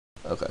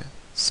Okay,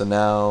 so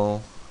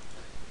now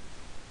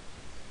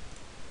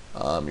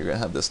you're going to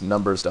have this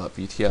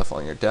numbers.vtf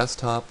on your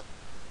desktop,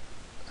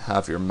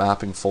 have your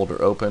mapping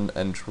folder open,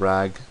 and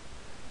drag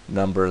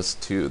numbers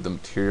to the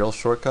materials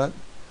shortcut.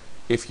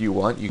 If you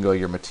want, you can go to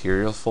your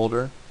materials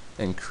folder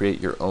and create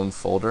your own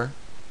folder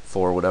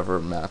for whatever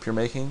map you're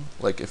making.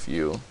 Like if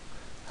you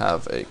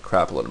have a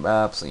crap load of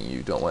maps and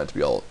you don't want it to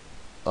be all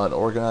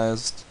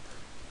unorganized,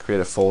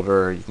 create a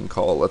folder. You can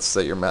call, let's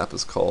say your map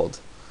is called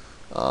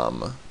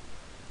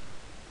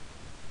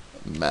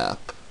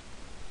map,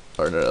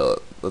 or no,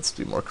 let's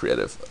be more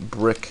creative,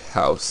 brick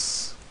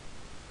house.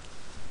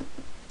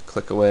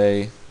 Click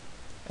away,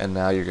 and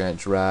now you're going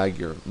to drag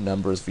your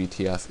numbers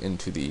VTF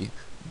into the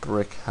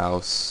brick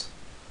house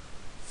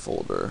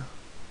folder.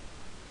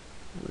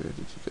 Where did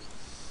you go?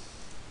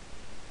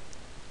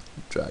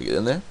 Drag it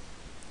in there,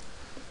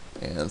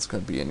 and it's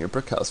going to be in your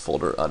brick house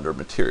folder under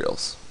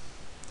materials.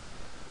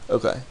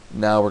 Okay,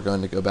 now we're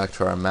going to go back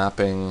to our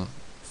mapping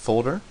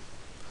folder,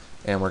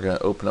 and we're going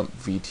to open up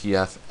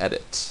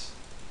VTFEdit.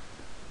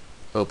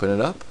 Open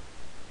it up,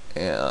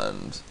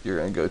 and you're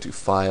going to go to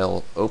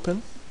File,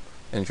 Open,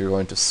 and you're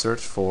going to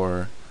search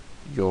for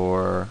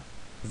your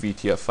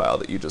VTF file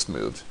that you just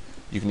moved.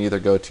 You can either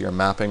go to your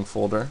mapping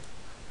folder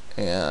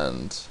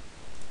and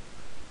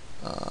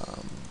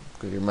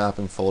go to your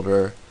mapping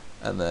folder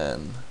and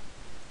then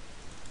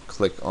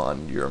click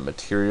on your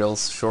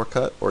materials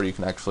shortcut, or you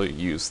can actually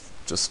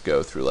just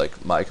go through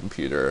like My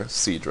Computer,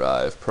 C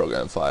Drive,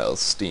 Program Files,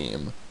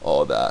 Steam,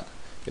 all that.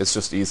 It's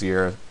just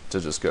easier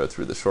to just go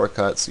through the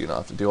shortcut so you don't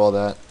have to do all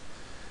that.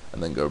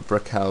 And then go to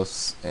Brick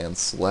House and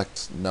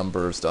select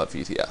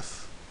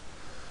numbers.vtf,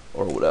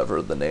 or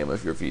whatever the name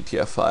of your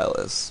VTF file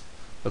is.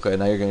 Okay,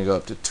 now you're going to go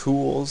up to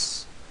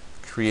Tools,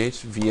 Create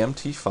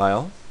VMT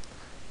File,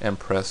 and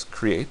press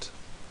Create.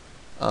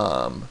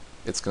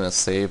 It's going to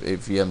save a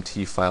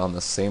VMT file in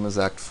the same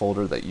exact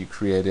folder that you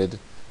created,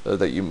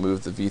 that you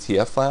moved the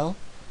VTF file.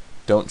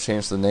 Don't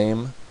change the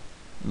name.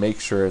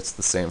 Make sure it's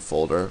the same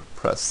folder.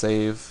 Press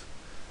Save,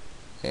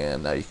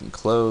 and now you can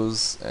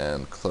close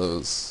and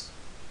close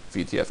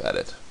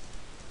VTFEdit.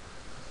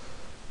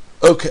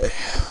 Okay,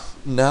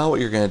 now what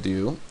you're going to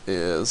do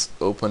is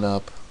open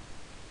up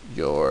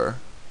your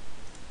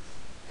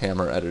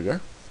Hammer editor.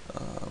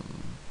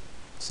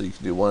 So you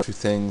can do one of two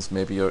things.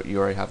 Maybe you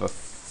already have a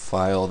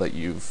file that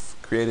you've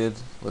created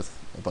with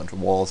a bunch of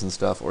walls and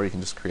stuff, or you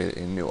can just create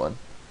a new one.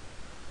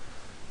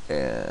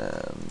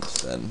 And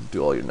then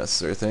do all your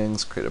necessary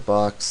things. Create a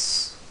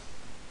box.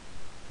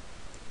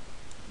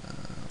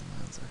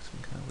 That's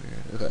actually kind of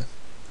weird. Okay.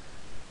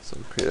 So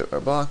we create our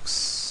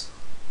box,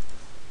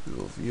 we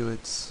will view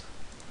it,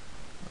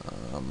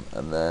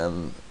 and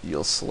then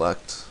you'll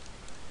select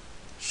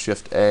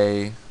Shift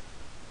A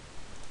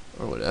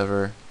or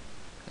whatever,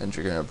 and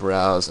you're going to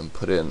browse and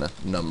put in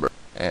number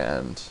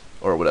and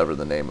or whatever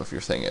the name of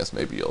your thing is.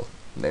 Maybe you'll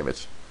name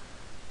it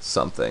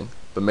something,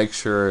 but make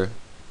sure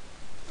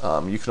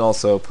you can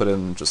also put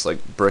in just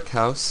like Brick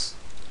House,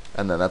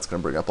 and then that's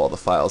going to bring up all the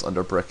files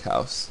under Brick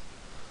House.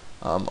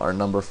 Our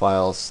numbers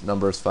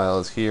file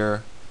is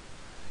here.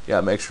 Yeah,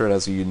 make sure it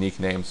has a unique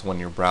name so when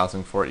you're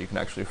browsing for it you can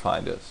actually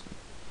find it.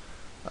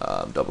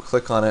 Double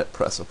click on it,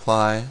 press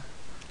apply,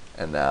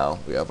 and now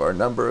we have our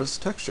numbers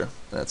texture,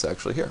 and it's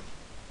actually here.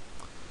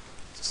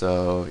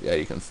 So yeah,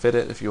 you can fit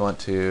it if you want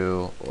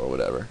to, or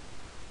whatever.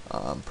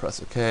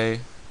 Press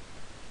OK,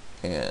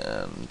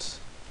 and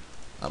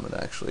I'm going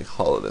to actually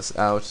hollow this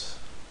out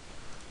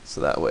so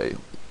that way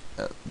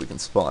we can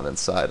spawn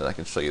inside and I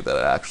can show you that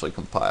it actually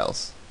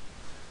compiles.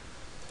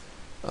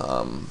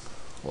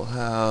 We'll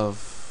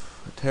have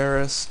a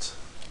terrorist,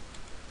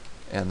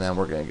 and then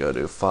we're going to go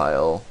to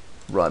File,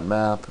 Run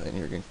Map, and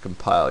you're going to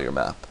compile your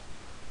map.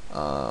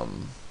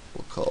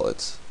 We'll call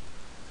it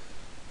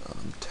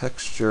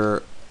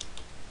texture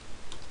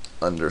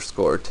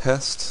underscore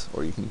test,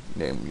 or you can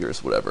name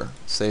yours whatever.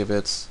 Save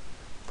it,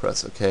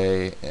 press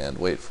OK, and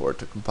wait for it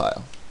to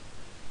compile.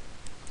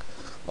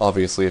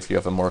 Obviously, if you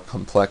have a more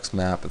complex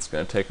map, it's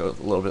going to take a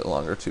little bit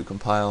longer to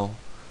compile,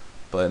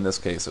 but in this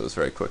case it was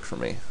very quick for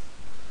me.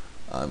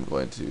 I'm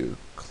going to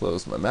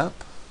close my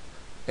map,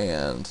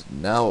 and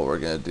now what we're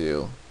going to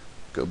do,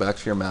 go back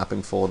to your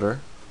mapping folder,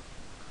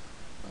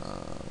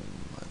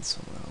 find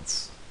somewhere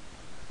else,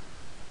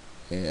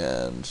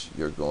 and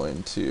you're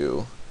going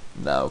to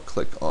now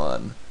click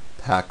on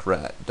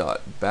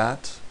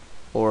pakrat.bat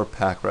or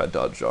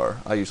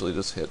pakrat.jar. I usually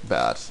just hit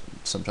bat,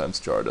 sometimes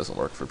jar doesn't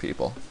work for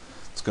people.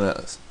 It's going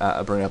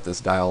to bring up this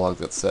dialog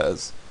that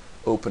says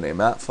open a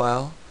map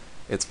file.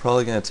 It's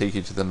probably going to take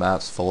you to the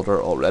maps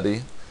folder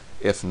already.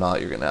 If not,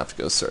 you're going to have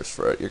to go search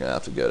for it. You're going to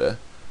have to go to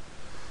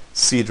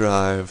C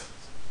Drive,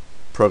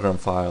 Program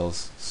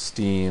Files,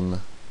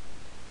 Steam,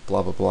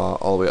 blah blah blah,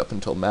 all the way up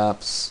until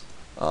Maps.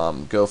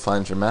 Go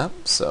find your map.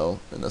 So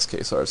in this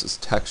case, ours is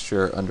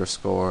texture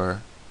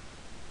underscore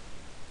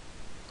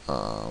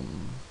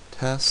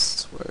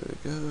test. Where did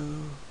it go?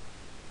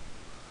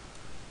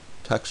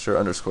 Texture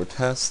underscore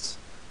test.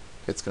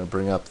 It's going to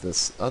bring up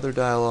this other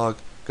dialog.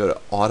 Go to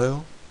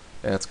Auto,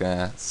 and it's going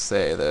to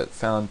say that it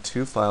found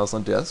 2 files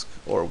on disk,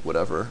 or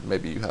whatever.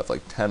 Maybe you have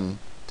like 10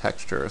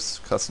 textures,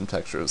 custom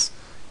textures.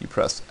 You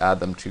press add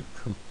them to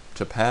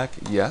pack,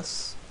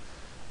 yes,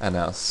 and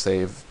now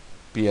save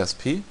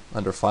BSP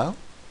under file,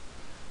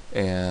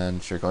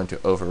 and you're going to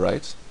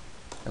overwrite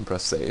and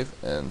press save.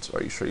 And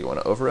are you sure you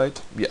want to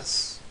overwrite?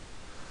 Yes.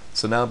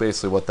 So now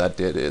basically what that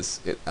did is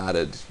it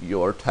added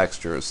your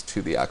textures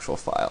to the actual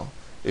file.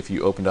 If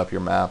you opened up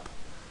your map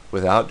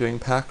without doing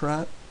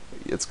Pakrat,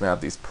 it's going to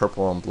have these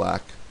purple and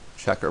black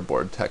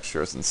checkerboard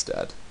textures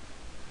instead.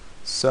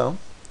 So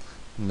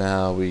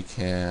now we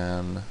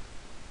can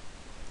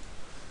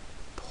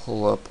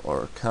pull up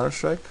our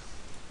Counter-Strike.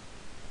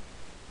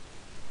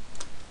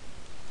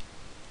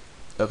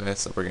 Okay,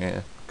 so we're going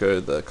to go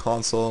to the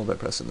console by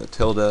pressing the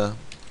tilde,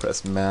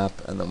 press map,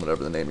 and then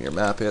whatever the name of your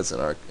map is,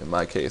 in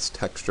my case,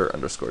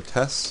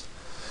 texture_test.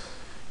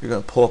 You're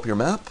going to pull up your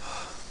map,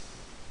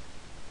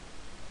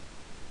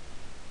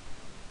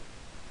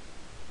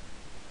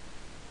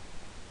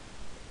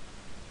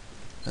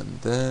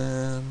 and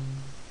then,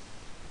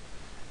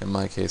 in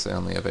my case, I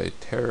only have a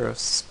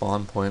terrorist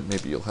spawn point.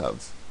 Maybe you'll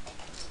have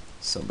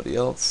somebody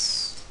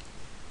else.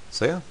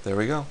 So yeah, there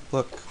we go.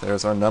 Look,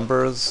 there's our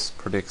numbers.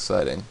 Pretty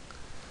exciting.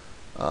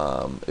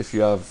 If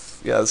you have,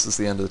 this is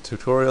the end of the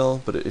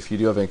tutorial, but if you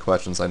do have any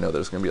questions, I know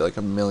there's going to be like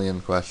a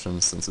million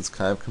questions since it's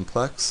kind of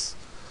complex.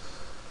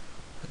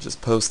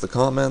 Just post the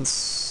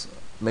comments.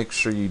 Make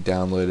sure you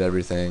download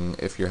everything.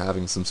 If you're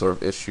having some sort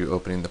of issue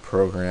opening the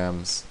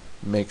programs,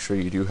 make sure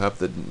you do have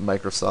the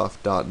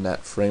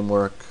Microsoft.NET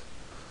framework.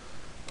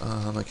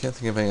 I can't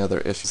think of any other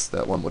issues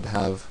that one would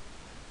have.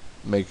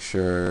 Make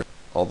sure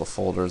all the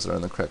folders are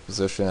in the correct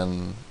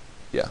position.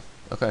 Yeah.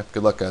 Okay,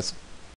 good luck, guys.